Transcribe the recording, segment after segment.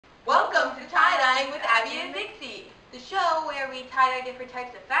and Mixie, the show where we tie-dye different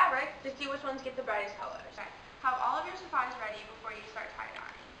types of fabric to see which ones get the brightest colors. Okay. Have all of your supplies ready before you start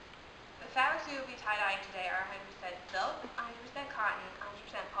tie-dyeing. The fabrics we will be tie-dyeing today are 100% silk, 100% cotton,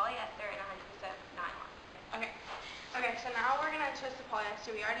 100% polyester, and 100% nylon. Okay, so now we're going to twist the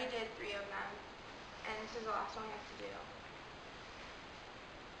polyester. We already did 3 of them, and this is the last one we have to do.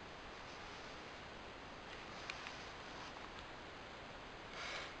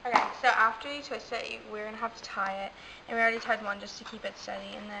 Okay, so after you twist it, we're going to have to tie it, and we already tied one just to keep it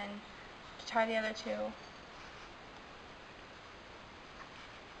steady, and then to tie the other 2.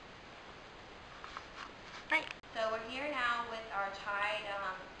 Right. So we're here now with our tied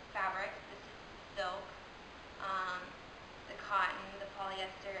fabric. This is silk, the cotton, the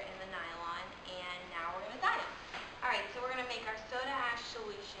polyester, and the nylon, and now we're going to dye them. Alright, so we're going to make our soda ash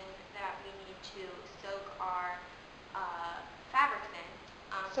solution that we need to soak our fabrics in.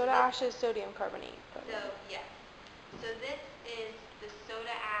 Soda ash is sodium carbonate. Yes. So this is the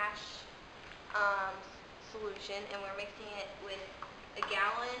soda ash solution, and we're mixing it with a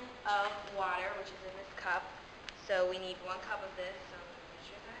gallon of water, which is in this cup. So we need 1 cup of this. So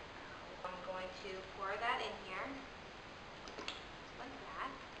measure that out. I'm going to pour that in here, like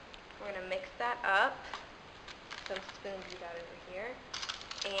that. We're going to mix that up. Some spoons we got over here,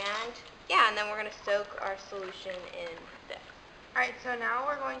 and yeah, and then we're going to soak our solution in this. Alright, so now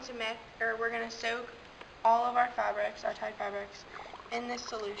we're going to soak all of our fabrics, our tied fabrics, in this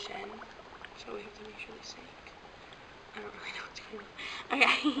solution. So we have to make sure they sink. I don't really know what's going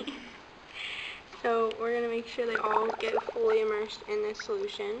on. Okay. So we're going to make sure they all get fully immersed in this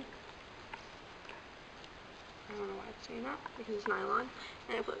solution. I don't know why it's saying that, because it's nylon,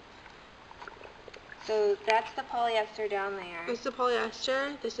 and it floats. So that's the polyester down there. This is the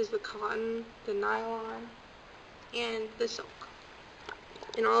polyester, this is the cotton, the nylon, and the silk.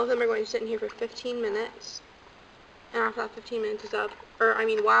 And all of them are going to sit in here for 15 minutes. And after that 15 minutes is up,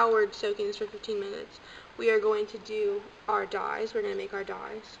 while we're soaking this for 15 minutes, we are going to do our dyes. We're going to make our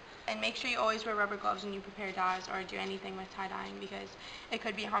dyes. And make sure you always wear rubber gloves when you prepare dyes or do anything with tie-dyeing, because it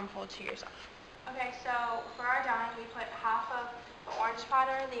could be harmful to yourself. Okay, so for our dyeing, we put half of the orange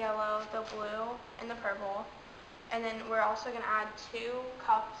powder, the yellow, the blue, and the purple. And then we're also going to add 2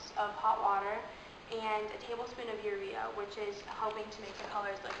 cups of hot water and a tablespoon of urea, which is helping to make the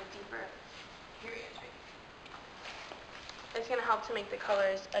colors like a deeper urea. It's going to help to make the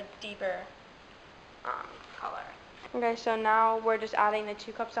colors a deeper color. Okay, so now we're just adding the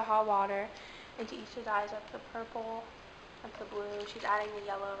 2 cups of hot water into each of the dyes. That's the purple, that's the blue. She's adding the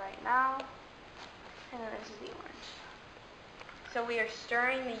yellow right now, and then this is the orange. So we are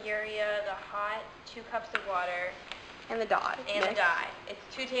stirring the urea, the hot 2 cups of water, and the dye. It's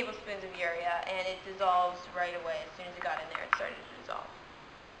 2 tablespoons of urea, and it dissolves right away. As soon as it got in there, it started to dissolve.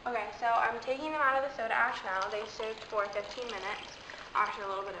 Okay, so I'm taking them out of the soda ash now. They soaked for 15 minutes, actually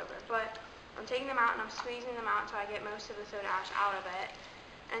a little bit over. But I'm taking them out and I'm squeezing them out so I get most of the soda ash out of it.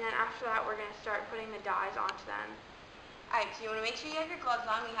 And then after that, we're going to start putting the dyes onto them. Alright, so you want to make sure you have your gloves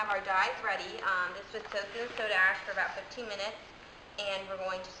on. We have our dyes ready. This was soaked in the soda ash for about 15 minutes, and we're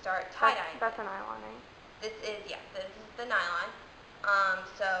going to start tie-dyeing. That's a nylon, right? This is the nylon.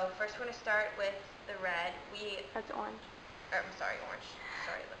 So first we're going to start with the red. That's orange. I'm sorry, orange.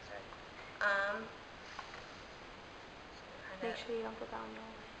 Sorry, it looks red. Make sure you don't put that on your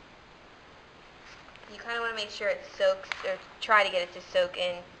You kind of want to make sure it soaks, or try to get it to soak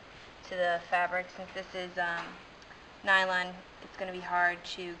in to the fabric. Since this is nylon, it's going to be hard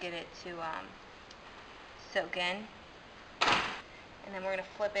to get it to soak in. And then we're going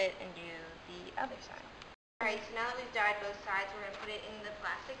to flip it and do the other side. Alright, so now that we've dyed both sides, we're going to put it in the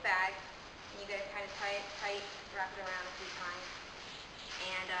plastic bag. And you guys kind of tie it tight, wrap it around a few times,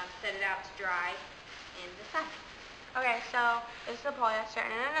 and set it out to dry in the sun. Okay, so this is the polyester,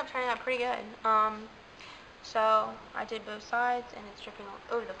 and it ended up turning out pretty good. So I did both sides, and it's dripping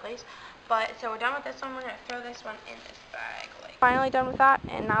all over the place. But so we're done with this one. We're going to throw this one in this bag. Finally done with that,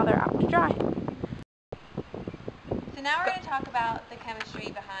 and now they're out to dry. So now we're going to talk about the chemistry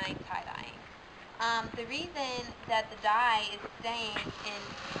behind tie-dyeing. The reason that the dye is staying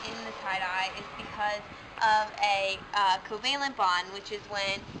in the tie-dye is because of a covalent bond, which is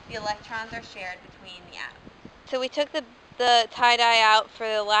when the electrons are shared between the atoms. So we took the tie-dye out for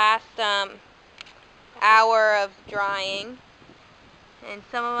the last hour of drying, and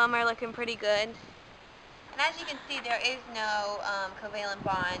some of them are looking pretty good. And as you can see, there is no covalent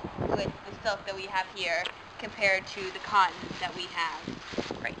bond with the silk that we have here compared to the cotton that we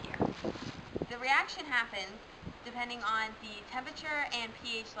have right here. The reaction happens depending on the temperature and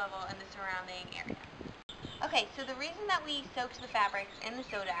pH level in the surrounding area. Okay, so the reason that we soaked the fabrics in the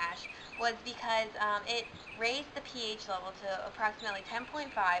soda ash was because it raised the pH level to approximately 10.5,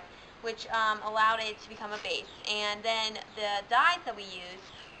 which allowed it to become a base. And then the dyes that we used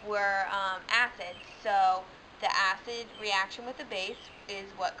were acids, so the acid reaction with the base is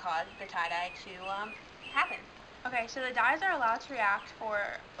what caused the tie-dye to happen. Okay, so the dyes are allowed to react for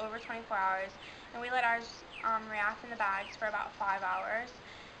over 24 hours, and we let ours react in the bags for about 5 hours,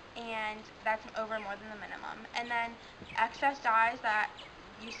 and that's over more than the minimum. And then excess dyes that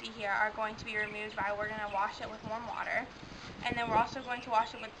you see here are going to be removed by, we're going to wash it with warm water, and then we're also going to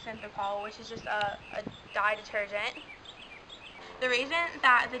wash it with synthol, which is just a dye detergent. The reason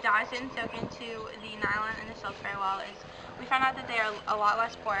that the dyes didn't soak into the nylon and the silk very well is we found out that they are a lot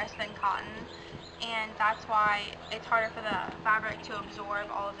less porous than cotton, and that's why it's harder for the fabric to absorb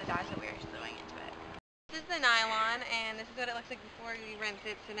all of the dyes that we are throwing into it. This is the nylon, and this is what it looks like before we rinse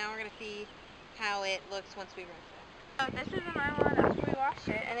it, so now we're going to see how it looks once we rinse it. So this is the nylon after we washed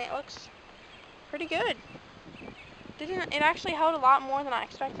it, and it looks pretty good. It actually held a lot more than I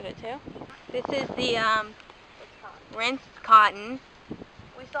expected it to. This is the rinsed cotton.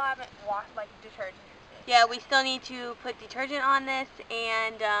 We still haven't washed detergent. Yeah, we still need to put detergent on this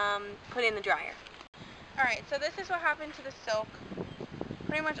and put it in the dryer. Alright, so this is what happened to the silk.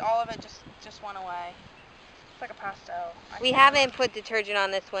 Pretty much all of it just went away. It's like a pastel. We haven't put detergent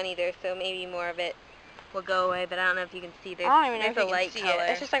on this one either, so maybe more of it will go away, but I don't know if you can see. There's a light color.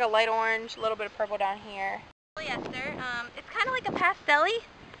 It's just like a light orange, a little bit of purple down here. Polyester. It's kind of like a pastel-y.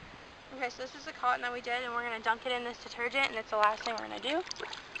 Okay, so this is the cotton that we did, and we're going to dunk it in this detergent, and it's the last thing we're going to do.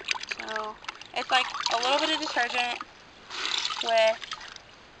 So it's like a little bit of detergent with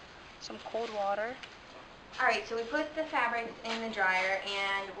some cold water. Alright, so we put the fabrics in the dryer,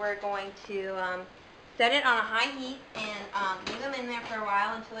 and we're going to set it on a high heat and leave them in there for a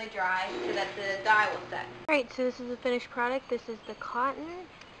while until they dry so that the dye will set. Alright, so this is the finished product. This is the cotton,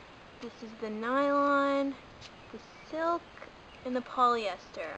 this is the nylon, the silk, and the polyester.